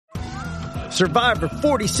Survivor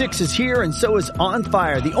 46 is here, and so is On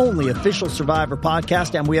Fire, the only official Survivor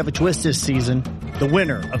podcast, and we have a twist this season. The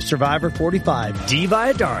winner of Survivor 45, Dee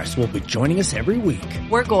Valladares, will be joining us every week.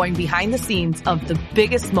 We're going behind the scenes of the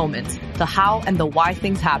biggest moments, the how and the why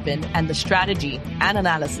things happen, and the strategy and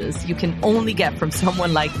analysis you can only get from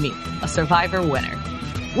someone like me, a Survivor winner.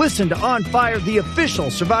 Listen to On Fire, the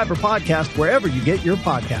official Survivor podcast, wherever you get your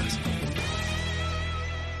podcast.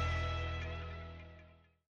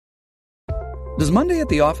 Does Monday at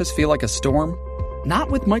the office feel like a storm? Not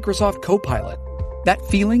with Microsoft Copilot. That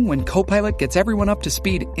feeling when Copilot gets everyone up to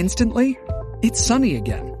speed instantly? It's sunny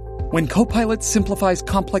again. When Copilot simplifies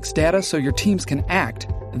complex data so your teams can act,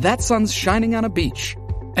 that sun's shining on a beach.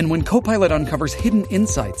 And when Copilot uncovers hidden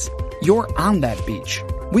insights, you're on that beach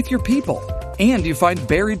with your people, and you find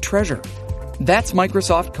buried treasure. That's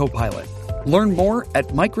Microsoft Copilot. Learn more at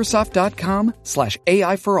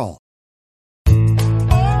Microsoft.com/AI for all.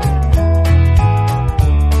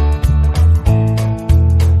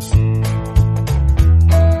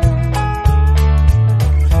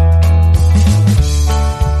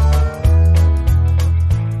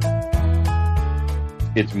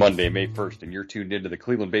 It's Monday, May 1st, and you're tuned into the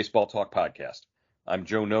Cleveland Baseball Talk podcast. I'm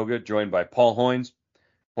Joe Noga, joined by Paul Hoynes.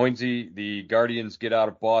 Hoynesy, the Guardians get out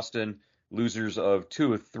of Boston, losers of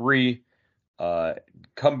 2 of 3.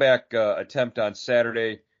 Comeback attempt on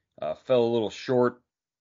Saturday fell a little short,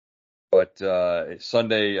 but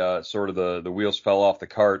Sunday sort of the wheels fell off the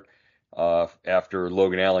cart after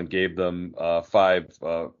Logan Allen gave them 5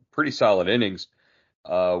 pretty solid innings.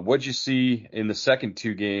 What'd you see in the second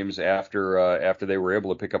 2 games after they were able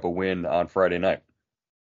to pick up a win on Friday night?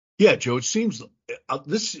 Yeah, Joe, it seems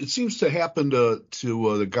to happen to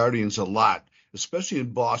the Guardians a lot, especially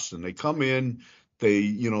in Boston. They come in, they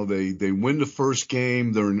win the first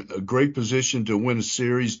game, they're in a great position to win a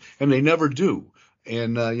series, and they never do.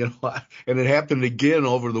 And and it happened again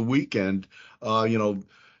over the weekend.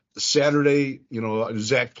 Saturday,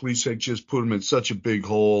 Zach Plesac just put them in such a big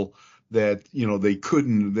hole that they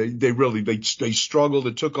couldn't. They struggled.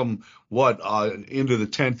 It took them into the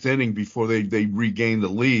 10th inning before they regained the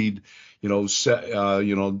lead. With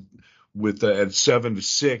at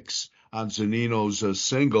 7-6 on Zunino's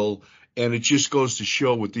single, and it just goes to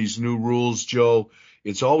show with these new rules, Joe.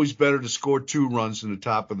 It's always better to score 2 runs in the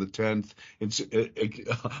top of the 10th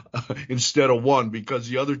instead of 1, because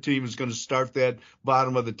the other team is going to start that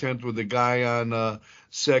bottom of the 10th with a guy on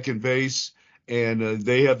second base. And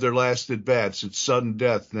they have their last at bats. It's sudden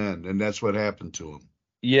death then, and that's what happened to them.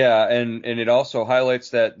 Yeah, and it also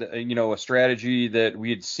highlights that a strategy that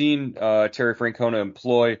we had seen Terry Francona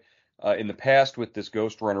employ in the past with this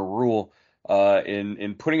ghost runner rule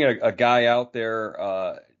in putting a guy out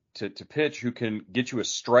there to pitch who can get you a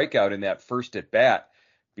strikeout in that first at bat,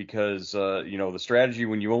 because the strategy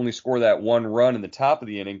when you only score that 1 run in the top of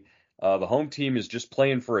the inning, the home team is just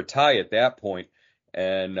playing for a tie at that point.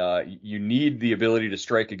 And you need the ability to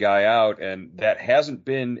strike a guy out, and that hasn't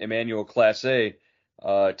been Emmanuel Clase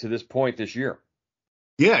to this point this year.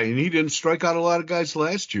 Yeah, and he didn't strike out a lot of guys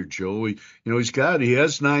last year, Joe. He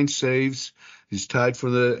has 9 saves. He's tied for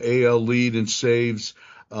the AL lead in saves,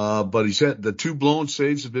 but he's had the 2 blown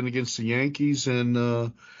saves have been against the Yankees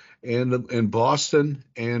and Boston,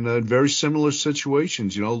 and very similar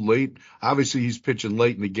situations. Late. Obviously, he's pitching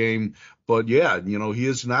late in the game, but yeah, he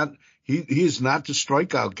is not. He is not the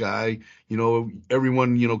strikeout guy.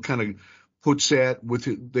 Everyone, kind of puts that with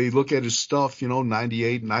it. They look at his stuff,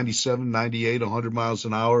 98, 97, 98, 100 miles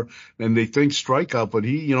an hour, and they think strikeout, but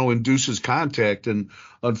he, induces contact. And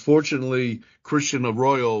unfortunately, Christian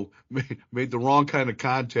Arroyo made the wrong kind of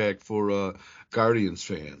contact for Guardians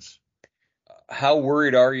fans. How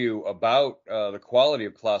worried are you about the quality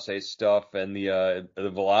of Class A stuff, and the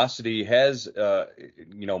velocity has,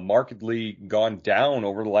 markedly gone down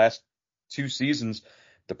over the last 2 seasons?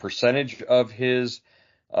 The percentage of his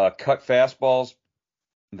cut fastballs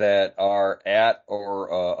that are at or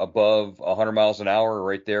above 100 miles an hour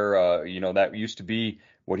right there, that used to be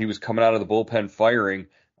what he was coming out of the bullpen firing.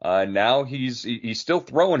 Now he's still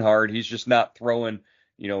throwing hard. He's just not throwing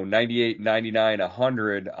 98, 99,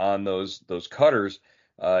 100 on those cutters.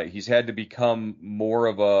 He's had to become more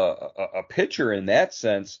of a pitcher in that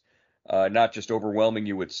sense, not just overwhelming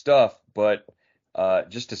you with stuff, but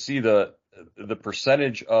just to see the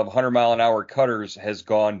percentage of 100-mile-an-hour cutters has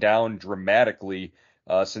gone down dramatically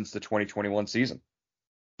since the 2021 season.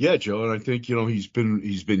 Yeah, Joe, and I think he's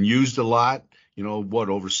been used a lot.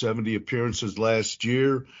 Over 70 appearances last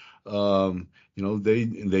year. They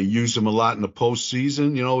use him a lot in the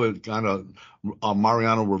postseason. Kind of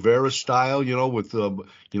Mariano Rivera style. With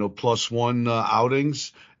 +1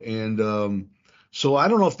 outings, and So I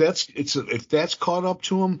don't know if that's caught up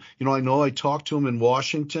to him. I know I talked to him in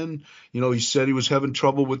Washington. He said he was having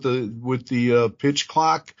trouble with the pitch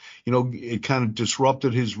clock. It kind of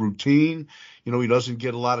disrupted his routine. He doesn't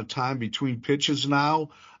get a lot of time between pitches now.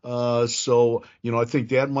 So I think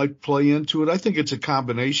that might play into it. I think it's a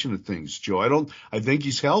combination of things, Joe. I think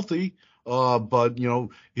he's healthy. But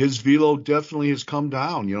his velo definitely has come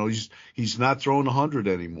down. He's not throwing 100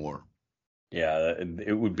 anymore. Yeah,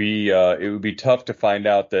 it would be tough to find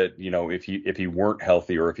out that, if he weren't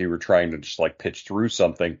healthy or if he were trying to just like pitch through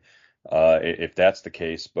something, if that's the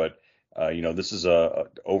case. But this is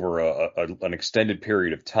over an extended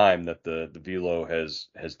period of time that the velo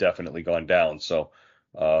has definitely gone down. So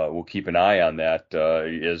we'll keep an eye on that.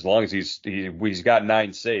 As long as he's got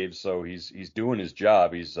 9 saves, so he's doing his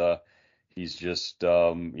job. He's just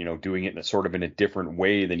doing it in a different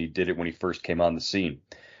way than he did it when he first came on the scene.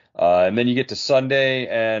 And then you get to Sunday,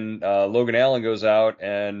 and Logan Allen goes out,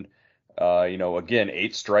 and again,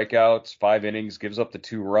 8 strikeouts, 5 innings, gives up the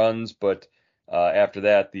 2 runs, but after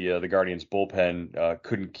that, the Guardians bullpen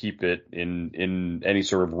couldn't keep it in any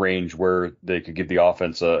sort of range where they could give the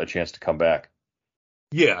offense a chance to come back.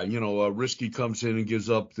 Yeah, Risky comes in and gives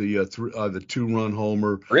up the 2-run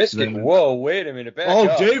homer. Risky, whoa, wait a minute, back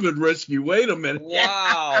up. David Risky, wait a minute.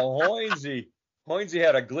 Wow, Hoynesy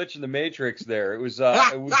had a glitch in the matrix there. It was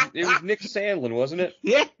Nick Sandlin, wasn't it?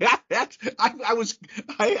 Yeah, I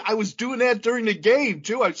was doing that during the game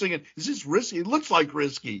too. I was thinking, is this Risky? It looks like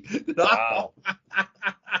Risky. Wow.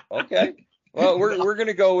 Okay. Well, we're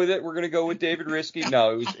gonna go with it. We're gonna go with David Risky.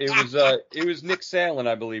 No, it was Nick Sandlin,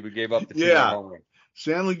 I believe, who gave up the 2-run home run.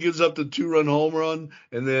 Sandlin gives up the 2-run home run,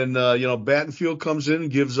 and then Battenfield comes in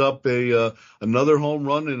and gives up another home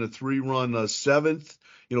run in a 3-run 7th.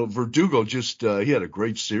 Verdugo just he had a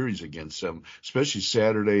great series against them, especially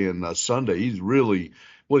Saturday and Sunday.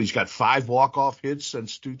 He's got 5 walk-off hits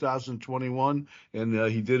since 2021, and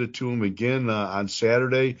he did it to him again on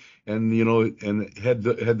Saturday, and and had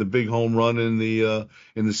the big home run in the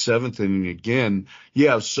 7th inning again.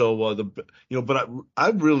 Yeah, so but I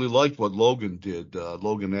really liked what Logan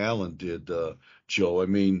Allen did, Joe. I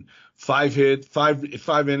mean, 5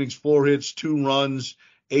 innings, 4 hits, 2 runs.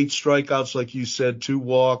 8 strikeouts, like you said, 2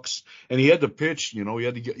 walks, and he had to pitch.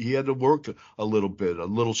 He had to work a little bit, a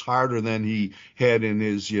little harder than he had in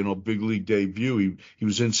his big league debut. He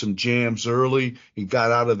was in some jams early. He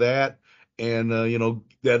got out of that, and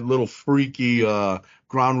that little freaky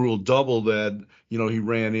ground rule double that he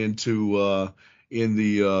ran into in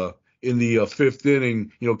the 5th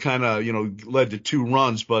inning, kind of, led to 2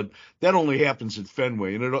 runs, but that only happens at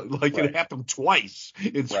Fenway. And it happened twice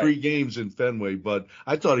in 3 games in Fenway, but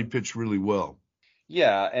I thought he pitched really well.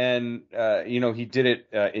 Yeah. And, he did it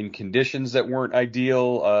in conditions that weren't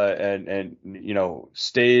ideal, and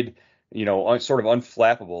stayed, sort of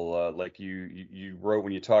unflappable. Like you wrote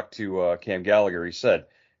when you talked to Cam Gallagher, he said,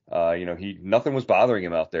 nothing was bothering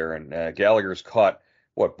him out there. And Gallagher's caught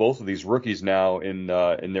both of these rookies now in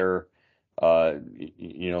their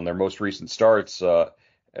in their most recent starts.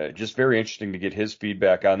 Just very interesting to get his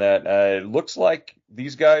feedback on that. It looks like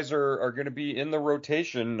these guys are going to be in the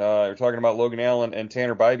rotation. We're talking about Logan Allen and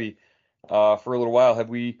Tanner Bibee for a little while.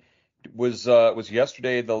 Was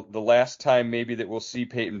yesterday the last time maybe that we'll see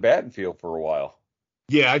Peyton Battenfield for a while?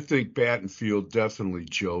 Yeah, I think Battenfield definitely,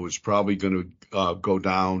 Joe, is probably going to go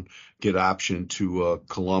down, get option to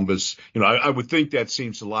Columbus. I would think that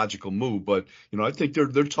seems a logical move, but I think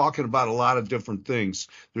they're talking about a lot of different things.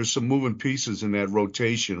 There's some moving pieces in that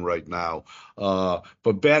rotation right now, but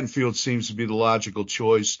Battenfield seems to be the logical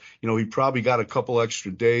choice. He probably got a couple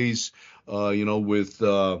extra days, with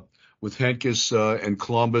Henkes and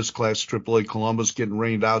Columbus, Class AAA Columbus getting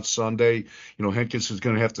rained out Sunday. Henkes is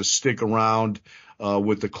going to have to stick around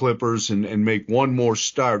with the Clippers and make one more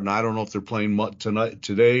start. And I don't know if they're playing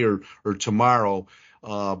today or tomorrow.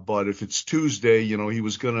 But if it's Tuesday, he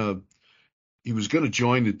was going to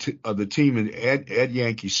join the team at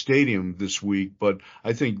Yankee Stadium this week. But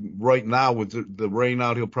I think right now with the rain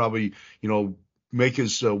out, he'll probably, make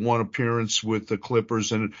his one appearance with the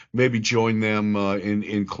Clippers and maybe join them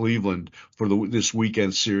in Cleveland for this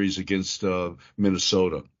weekend series against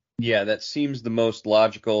Minnesota. Yeah, that seems the most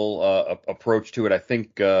logical approach to it. I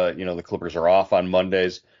think the Clippers are off on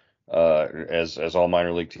Mondays, as all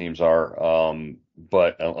minor league teams are,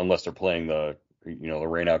 but unless they're playing the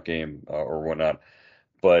rainout game or whatnot.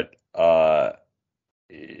 But I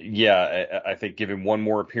think give him one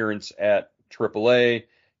more appearance at AAA.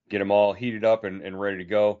 Get them all heated up and ready to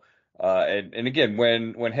go. And again,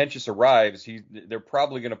 when Henkes arrives, they're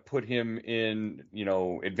probably going to put him in,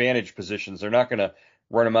 advantage positions. They're not going to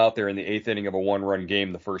run him out there in the 8th inning of a 1-run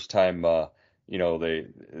game the first time they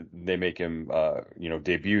make him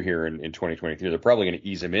debut here in 2023. They're probably going to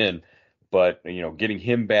ease him in, but getting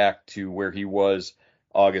him back to where he was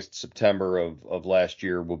August, September of last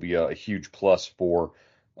year will be a huge plus for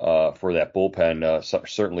that bullpen.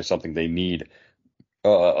 Certainly something they need a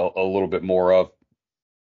little bit more of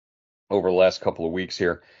over the last couple of weeks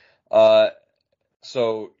here.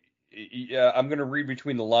 So yeah, I'm going to read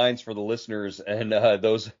between the lines for the listeners and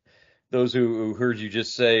those who heard you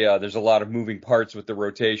just say there's a lot of moving parts with the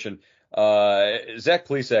rotation. Zach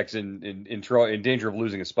Plesac's in danger of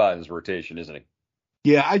losing a spot in his rotation, isn't he?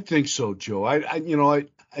 Yeah, I think so, Joe. I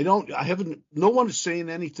haven't, no one is saying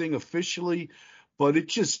anything officially, but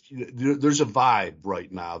there's a vibe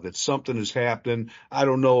right now that something is happening. I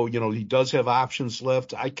don't know, he does have options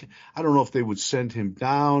left. I don't know if they would send him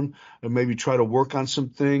down and maybe try to work on some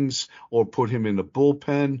things or put him in the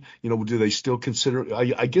bullpen. Do they still consider,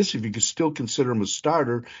 I guess if you could still consider him a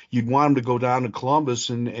starter, you'd want him to go down to Columbus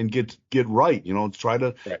and get right, try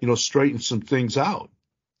to, right. Straighten some things out.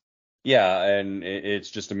 Yeah, and it's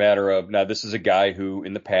just a matter of, now this is a guy who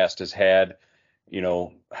in the past has had,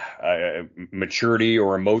 maturity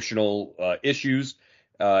or emotional issues.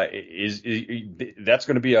 That's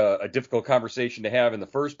going to be a difficult conversation to have in the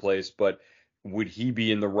first place, but would he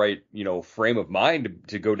be in the right, frame of mind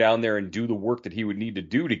to go down there and do the work that he would need to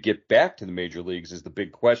do to get back to the major leagues is the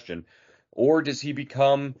big question. Or does he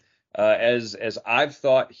become, as I've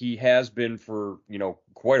thought he has been for,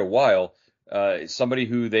 quite a while, somebody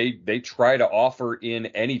who they try to offer in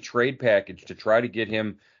any trade package to try to get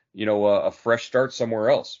him, a fresh start somewhere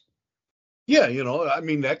else. Yeah,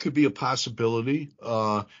 that could be a possibility.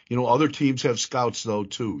 Other teams have scouts though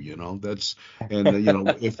too.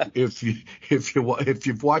 If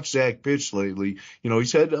you've watched Zach pitch lately,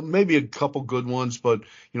 he's had maybe a couple good ones, but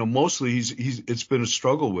mostly it's been a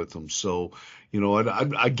struggle with him. So,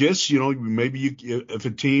 I guess maybe if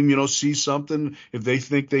a team sees something, if they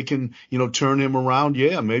think they can turn him around,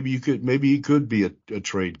 yeah, maybe he could be a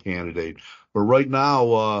trade candidate. But right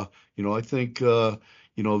now, I think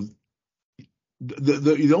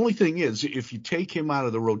The only thing is, if you take him out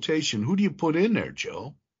of the rotation, who do you put in there,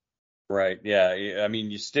 Joe? Right. Yeah. I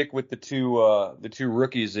mean, you stick with the two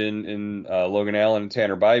rookies in Logan Allen and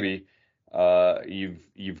Tanner Bybee.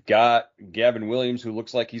 You've got Gavin Williams, who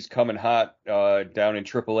looks like he's coming hot down in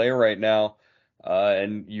AAA right now,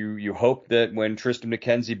 and you hope that when Tristan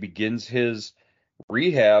McKenzie begins his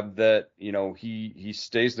rehab, that he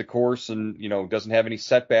stays the course and doesn't have any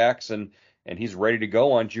setbacks, and he's ready to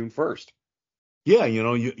go on June 1st. Yeah,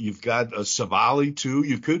 you've got Savali too.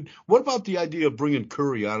 What about the idea of bringing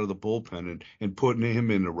Curry out of the bullpen and putting him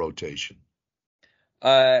in the rotation?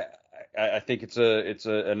 I think it's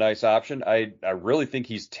a nice option. I really think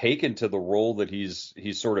he's taken to the role that he's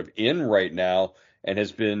sort of in right now and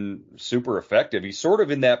has been super effective. He's sort of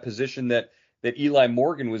in that position that Eli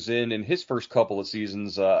Morgan was in his first couple of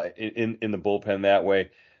seasons in the bullpen that way.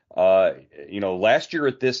 Last year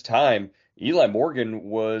at this time, Eli Morgan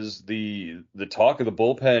was the talk of the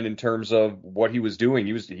bullpen in terms of what he was doing.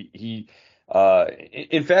 In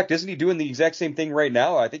fact, isn't he doing the exact same thing right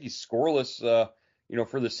now? I think he's scoreless,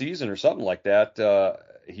 for the season or something like that.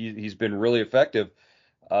 He's been really effective.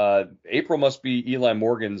 April must be Eli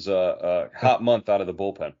Morgan's hot month out of the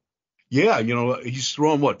bullpen. Yeah, he's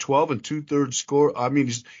thrown 12 2/3 score. I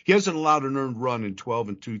mean, he hasn't allowed an earned run in 12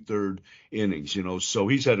 2/3 innings, so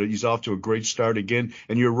he's off to a great start again.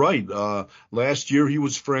 And you're right. Last year he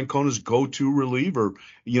was Francona's go-to reliever,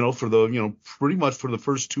 for pretty much for the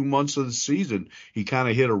first 2 months of the season. He kind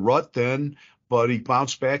of hit a rut then, but he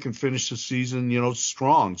bounced back and finished the season,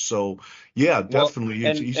 strong. So yeah, definitely.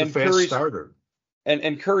 Well, he's a fast starter.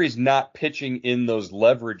 And Curry's not pitching in those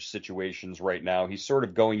leverage situations right now. He's sort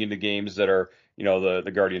of going into games that are,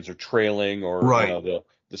 the Guardians are trailing, or right.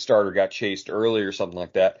 The starter got chased early or something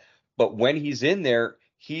like that. But when he's in there,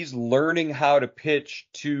 he's learning how to pitch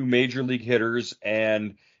to major league hitters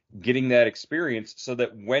and getting that experience so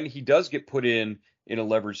that when he does get put in a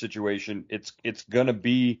leverage situation, it's going to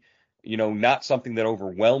be, not something that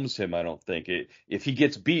overwhelms him, I don't think. If he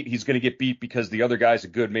gets beat, he's going to get beat because the other guy's a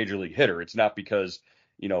good major league hitter. It's not because,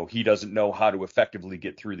 he doesn't know how to effectively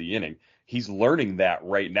get through the inning. He's learning that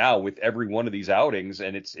right now with every one of these outings,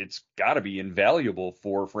 and it's got to be invaluable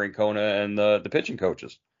for Francona and the pitching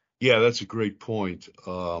coaches. Yeah, that's a great point.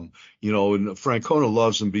 And Francona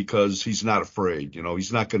loves him because he's not afraid.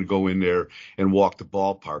 He's not going to go in there and walk the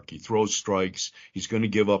ballpark. He throws strikes. He's going to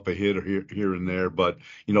give up a hit here and there, but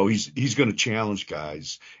he's going to challenge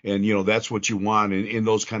guys, and that's what you want in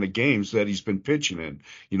those kind of games that he's been pitching in.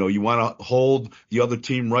 You want to hold the other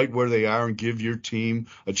team right where they are and give your team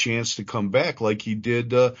a chance to come back, like he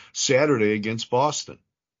did Saturday against Boston.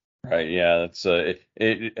 Right. Yeah. That's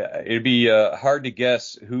it'd be hard to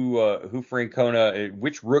guess who Francona,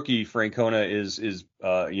 which rookie Francona is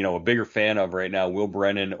a bigger fan of right now, Will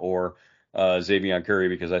Brennan or Xzavion Curry,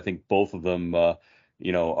 because I think both of them are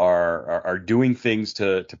doing things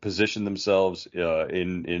to position themselves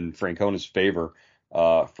in Francona's favor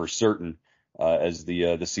for certain as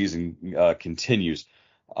the season continues.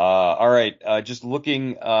 All right. Just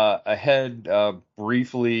looking ahead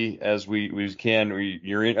briefly as we can.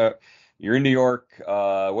 You're in New York.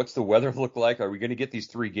 What's the weather look like? Are we going to get these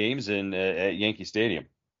 3 games in at Yankee Stadium?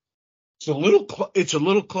 It's a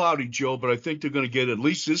little cloudy, Joe, but I think they're going to get at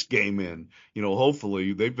least this game in.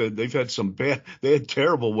 Hopefully they've had they had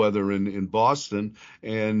terrible weather in Boston,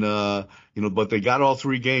 and but they got all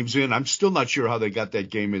 3 games in. I'm still not sure how they got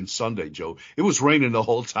that game in Sunday, Joe. It was raining the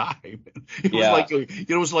whole time.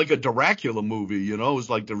 It was like a Dracula movie. It was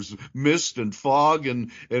like there was mist and fog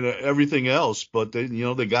and everything else. But they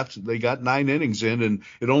got 9 innings in, and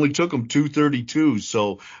it only took them 2:32.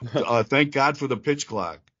 So thank God for the pitch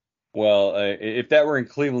clock. Well, if that were in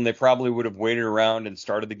Cleveland, they probably would have waited around and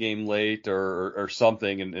started the game late or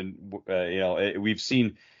something. And we've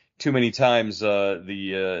seen too many times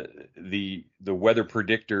the weather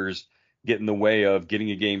predictors get in the way of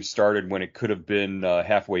getting a game started when it could have been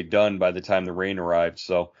halfway done by the time the rain arrived.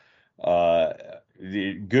 So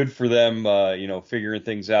good for them, figuring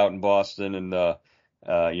things out in Boston and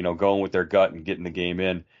going with their gut and getting the game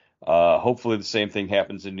in. Hopefully the same thing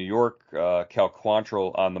happens in New York. Cal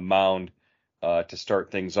Quantrill on the mound to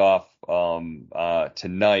start things off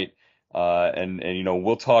tonight. And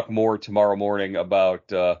we'll talk more tomorrow morning about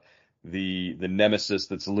the nemesis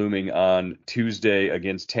that's looming on Tuesday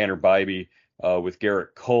against Tanner Bibee with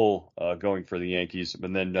Garrett Cole going for the Yankees.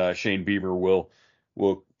 And then Shane Bieber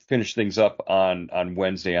will finish things up on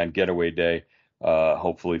Wednesday on Getaway Day,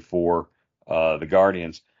 hopefully for the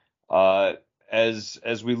Guardians.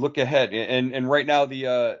 As we look ahead, and right now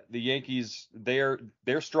the Yankees they're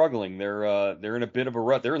struggling. They're in a bit of a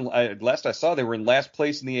rut. Last I saw they were in last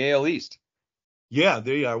place in the AL East. Yeah,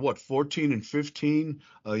 they are 14 and 15.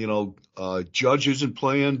 Judge isn't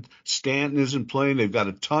playing, Stanton isn't playing. They've got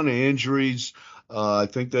a ton of injuries. I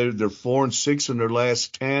think they're 4 and 6 in their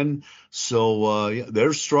last 10. So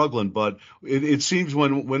they're struggling, but it seems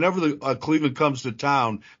whenever the Cleveland comes to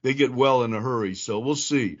town, they get well in a hurry. So we'll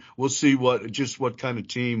see what kind of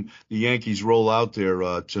team the Yankees roll out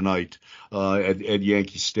there tonight at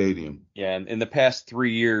Yankee Stadium. Yeah, and in the past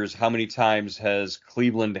 3 years, how many times has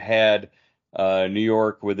Cleveland had New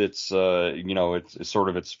York with its it's sort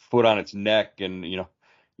of its foot on its neck and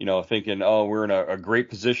thinking, oh, we're in a great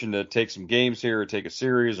position to take some games here or take a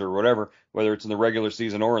series or whatever, whether it's in the regular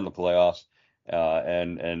season or in the playoffs.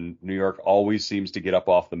 And New York always seems to get up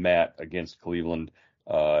off the mat against Cleveland,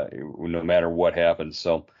 no matter what happens.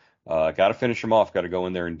 So got to finish them off. Got to go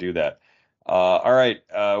in there and do that. All right.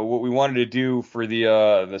 What we wanted to do for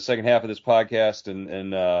the second half of this podcast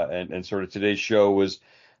and sort of today's show was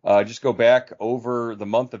just go back over the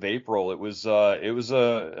month of April. It was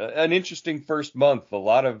an interesting first month. A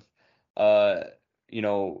lot of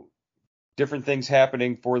different things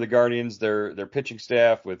happening for the Guardians. Their pitching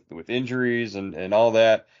staff with injuries and all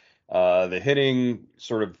that. The hitting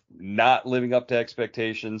sort of not living up to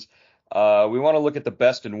expectations. We want to look at the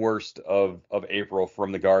best and worst of April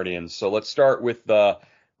from the Guardians. So let's start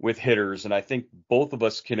with hitters, and I think both of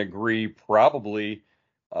us can agree probably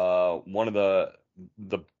one of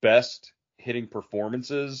the best hitting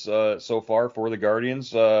performances so far for the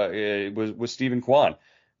Guardians was Steven Kwan,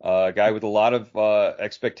 a guy with a lot of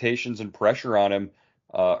expectations and pressure on him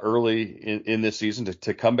early in this season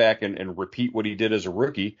to come back and repeat what he did as a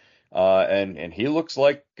rookie. And he looks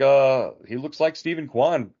like Steven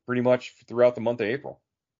Kwan pretty much throughout the month of April.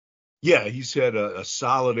 Yeah, he's had a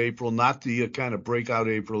solid April, not the kind of breakout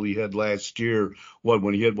April he had last year.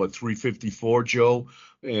 When he had 354, Joe,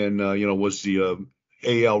 and was the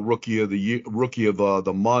AL rookie of the year, rookie of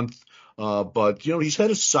the month. But he's had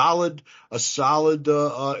a solid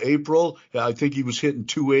April. I think he was hitting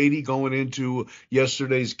 280 going into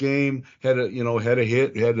yesterday's game. Had a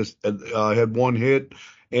hit, had one hit.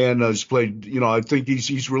 and has played. I think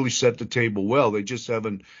he's really set the table well. They just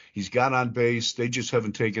haven't. He's got on base. They just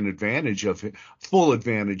haven't taken advantage of him, full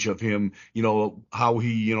advantage of him. How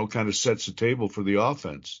he kind of sets the table for the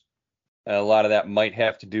offense. A lot of that might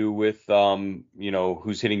have to do with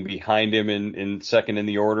who's hitting behind him in second in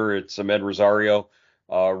the order. It's Amed Rosario.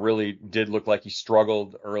 Really did look like he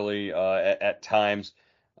struggled early at times.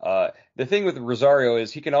 The thing with Rosario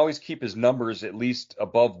is he can always keep his numbers at least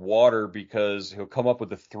above water because he'll come up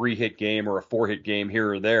with a 3-hit game or a 4-hit game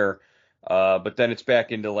here or there. But then it's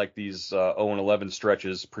back into like these 0-11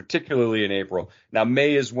 stretches, particularly in April. Now,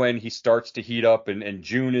 May is when he starts to heat up, and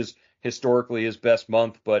June is historically his best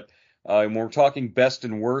month. But when we're talking best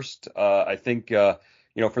and worst, I think, for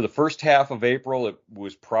the first half of April, it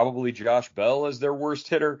was probably Josh Bell as their worst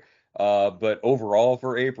hitter. But overall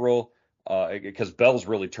for April, because Bell's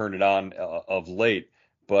really turned it on of late.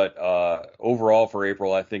 But overall for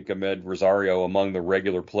April, I think Amed Rosario, among the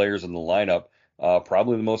regular players in the lineup,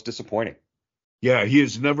 probably the most disappointing. Yeah, he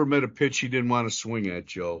has never met a pitch he didn't want to swing at,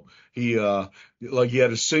 Joe. He he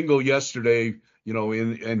had a single yesterday,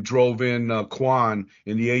 and drove in Kwan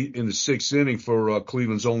in the sixth inning for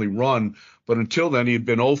Cleveland's only run. But until then, he had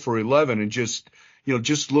been 0 for 11 and just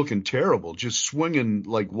looking terrible, just swinging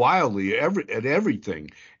like wildly at everything.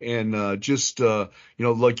 And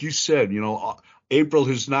like you said, April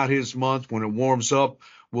is not his month. When it warms up,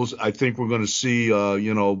 I think we're going to see,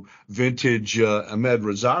 vintage Amed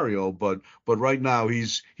Rosario. But right now,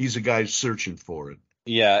 he's a guy searching for it.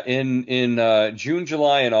 Yeah, in June,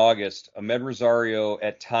 July, and August, Amed Rosario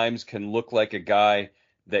at times can look like a guy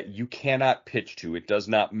that you cannot pitch to. It does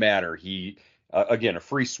not matter. He, again, a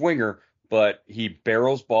free swinger, but he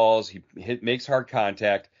barrels balls. He makes hard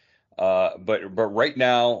contact. But right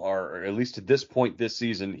now, or at least at this point this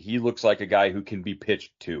season, he looks like a guy who can be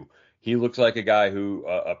pitched to. He looks like a guy who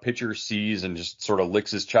a pitcher sees and just sort of licks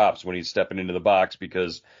his chops when he's stepping into the box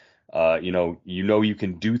because you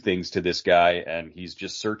can do things to this guy, and he's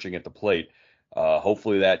just searching at the plate.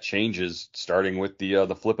 Hopefully that changes starting with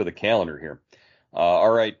the flip of the calendar here.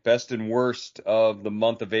 All right, best and worst of the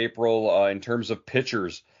month of April in terms of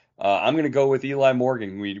pitchers. I'm going to go with Eli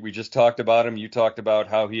Morgan. We just talked about him. You talked about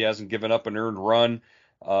how he hasn't given up an earned run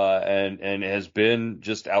and has been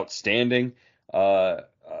just outstanding.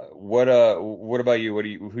 What about you?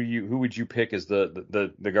 Who would you pick as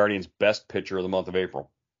the Guardians' best pitcher of the month of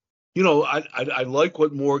April? I like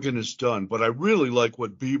what Morgan has done, but I really like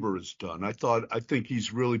what Bieber has done. I think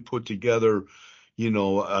he's really put together,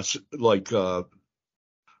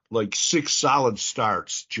 like 6 solid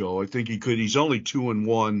starts, Joe. I think he's only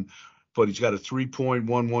 2-1, but he's got a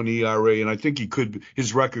 3.11 ERA, and I think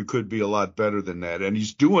his record could be a lot better than that. And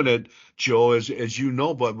he's doing it, Joe, as you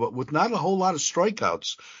know, but with not a whole lot of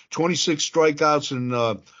strikeouts. 26 strikeouts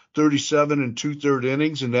in 37 and 2/3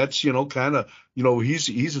 innings, and that's he's a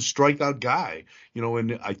strikeout guy,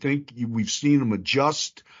 and I think we've seen him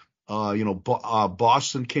adjust.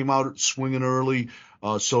 Boston came out swinging early.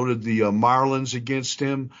 So did the Marlins against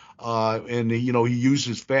him. And he used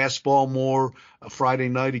his fastball more Friday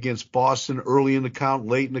night against Boston, early in the count,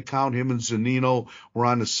 late in the count. Him and Zunino were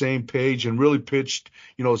on the same page and really pitched,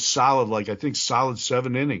 solid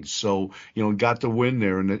 7 innings. So, got the win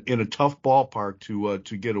there in a tough ballpark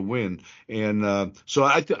to get a win. And so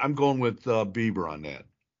I'm going with Bieber on that.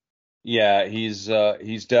 Yeah, he's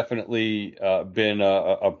definitely been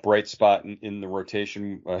a bright spot in the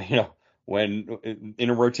rotation. When in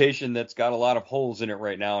a rotation that's got a lot of holes in it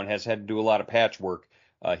right now and has had to do a lot of patchwork,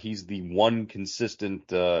 he's the one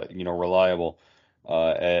consistent, reliable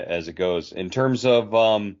as it goes. In terms of,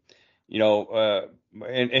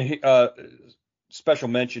 special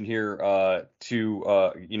mention here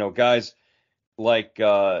to guys like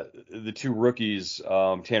the 2 rookies,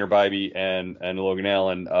 Tanner Bybee and Logan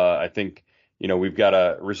Allen. I think we've got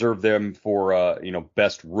to reserve them for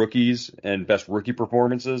best rookies and best rookie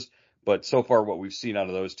performances. But so far, what we've seen out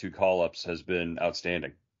of those 2 call-ups has been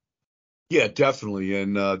outstanding. Yeah, definitely.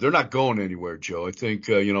 And they're not going anywhere, Joe. I think,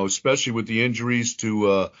 especially with the injuries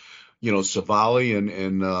to, Savali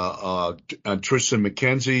and Tristan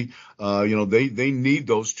McKenzie, they need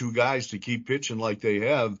those 2 guys to keep pitching like they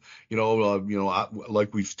have,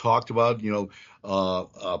 like we've talked about,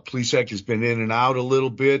 Plesac has been in and out a little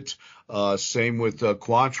bit. Same with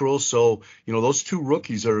Quantrill. So, those 2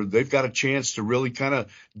 rookies they've got a chance to really kind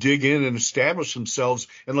of dig in and establish themselves.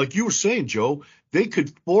 And like you were saying, Joe, they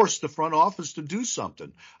could force the front office to do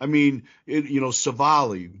something. I mean,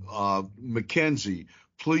 Savali, McKenzie,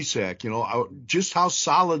 Plesac, just how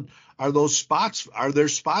solid are those spots? Are their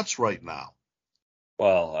spots right now?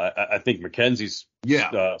 Well, I think McKenzie's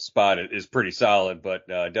spot is pretty solid, but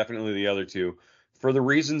definitely the other 2 for the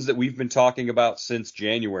reasons that we've been talking about since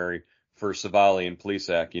January for Savali and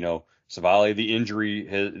Plesac. Savali, the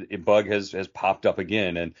injury bug has popped up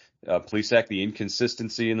again, and Plesac, the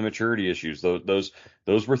inconsistency and the maturity issues. Those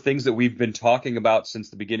were things that we've been talking about since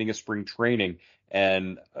the beginning of spring training.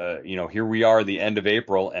 And here we are, the end of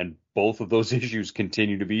April, and both of those issues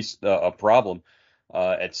continue to be a problem.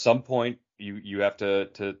 At some point, you have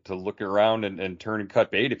to look around and turn and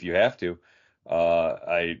cut bait if you have to.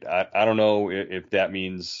 I don't know if that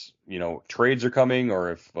means trades are coming,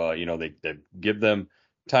 or if they give them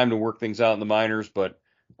time to work things out in the minors, but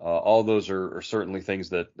all those are certainly things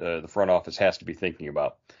that the front office has to be thinking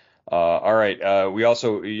about. All right, we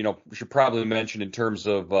also should probably mention in terms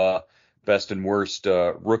of best and worst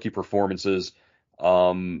rookie performances,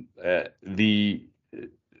 the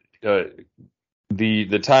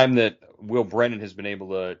time that Will Brennan has been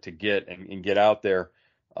able to get and get out there,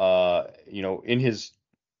 in his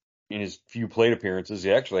few plate appearances.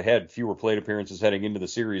 He actually had fewer plate appearances heading into the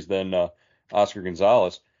series than Oscar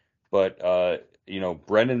Gonzalez, but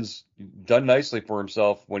Brennan's done nicely for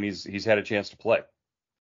himself when he's had a chance to play.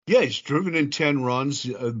 Yeah, he's driven in 10 runs.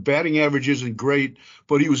 Batting average isn't great,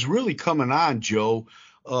 but he was really coming on, Joe,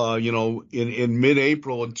 in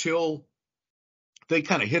mid-April, until they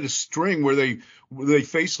kind of hit a string where they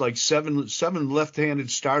faced like seven left-handed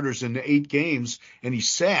starters in 8 games, and he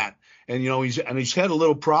sat. And he's had a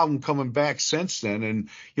little problem coming back since then. And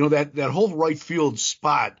that whole right field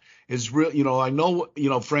spot is real. I know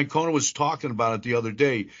Francona was talking about it the other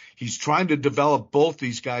day. He's trying to develop both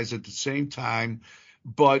these guys at the same time.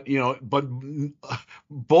 But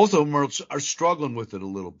both of them are struggling with it a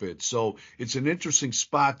little bit. So it's an interesting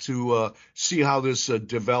spot to see how this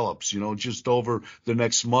develops, just over the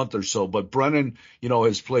next month or so. But Brennan,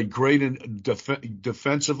 has played great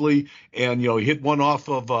defensively, and, he hit one off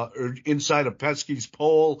of inside of Pesky's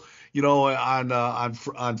pole,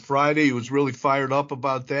 on Friday. He was really fired up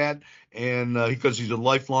about that. And because he's a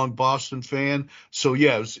lifelong Boston fan. So,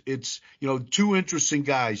 yeah, it's 2 interesting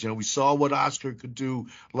guys. We saw what Oscar could do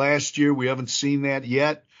last year. We haven't seen that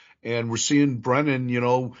yet. And we're seeing Brennan, in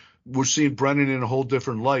a whole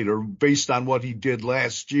different light, or based on what he did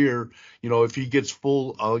last year. If he gets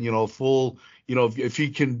if he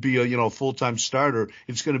can be a full-time starter,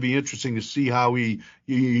 it's going to be interesting to see how he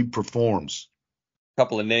performs. A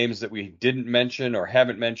couple of names that we didn't mention or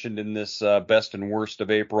haven't mentioned in this best and worst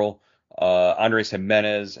of April. Andres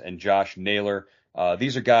Jimenez and Josh Naylor.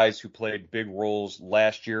 These are guys who played big roles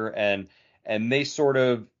last year, and they sort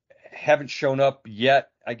of haven't shown up yet,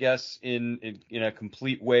 I guess, in a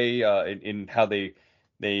complete way in how they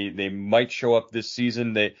might show up this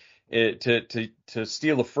season. To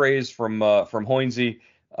steal a phrase from Hoynesy,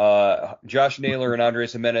 Josh Naylor and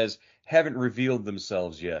Andres Jimenez haven't revealed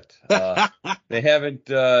themselves yet. They haven't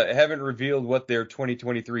revealed what their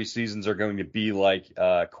 2023 seasons are going to be like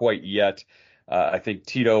quite yet. I think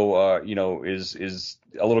Tito, is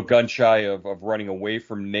a little gun shy of running away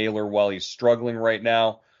from Naylor while he's struggling right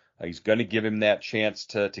now. He's going to give him that chance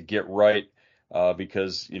to get right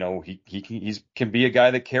because he can be a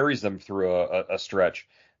guy that carries them through a stretch.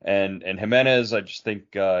 And Jimenez, I just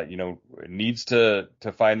think needs to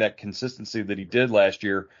find that consistency that he did last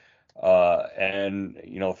year. And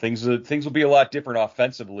things will be a lot different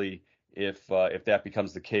offensively if that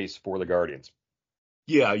becomes the case for the Guardians.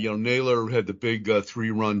 Yeah, Naylor had the big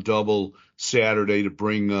 3-run double Saturday to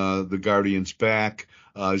bring the Guardians back.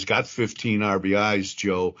 He's got 15 RBIs,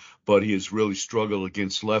 Joe, but he has really struggled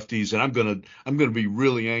against lefties, and I'm gonna be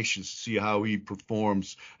really anxious to see how he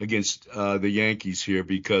performs against the Yankees here,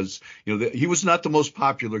 because he was not the most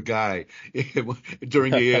popular guy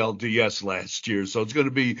during the ALDS last year, so it's going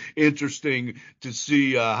to be interesting to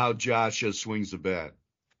see how Josh swings the bat.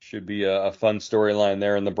 Should be a fun storyline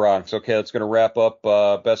there in the Bronx. Okay, that's going to wrap up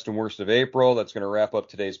best and worst of April. That's going to wrap up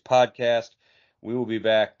today's podcast. We will be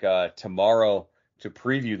back tomorrow to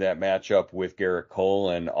preview that matchup with Garrett Cole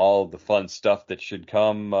and all the fun stuff that should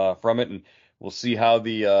come from it. And we'll see how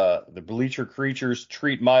the Bleacher Creatures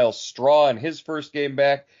treat Miles Straw in his first game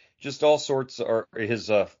back. Just all sorts, or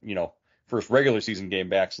his first regular season game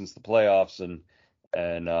back since the playoffs, and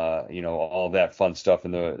all that fun stuff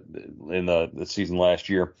in the season last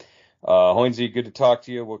year. Hoynesy, good to talk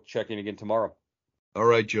to you. We'll check in again tomorrow. All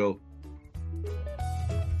right, Joe.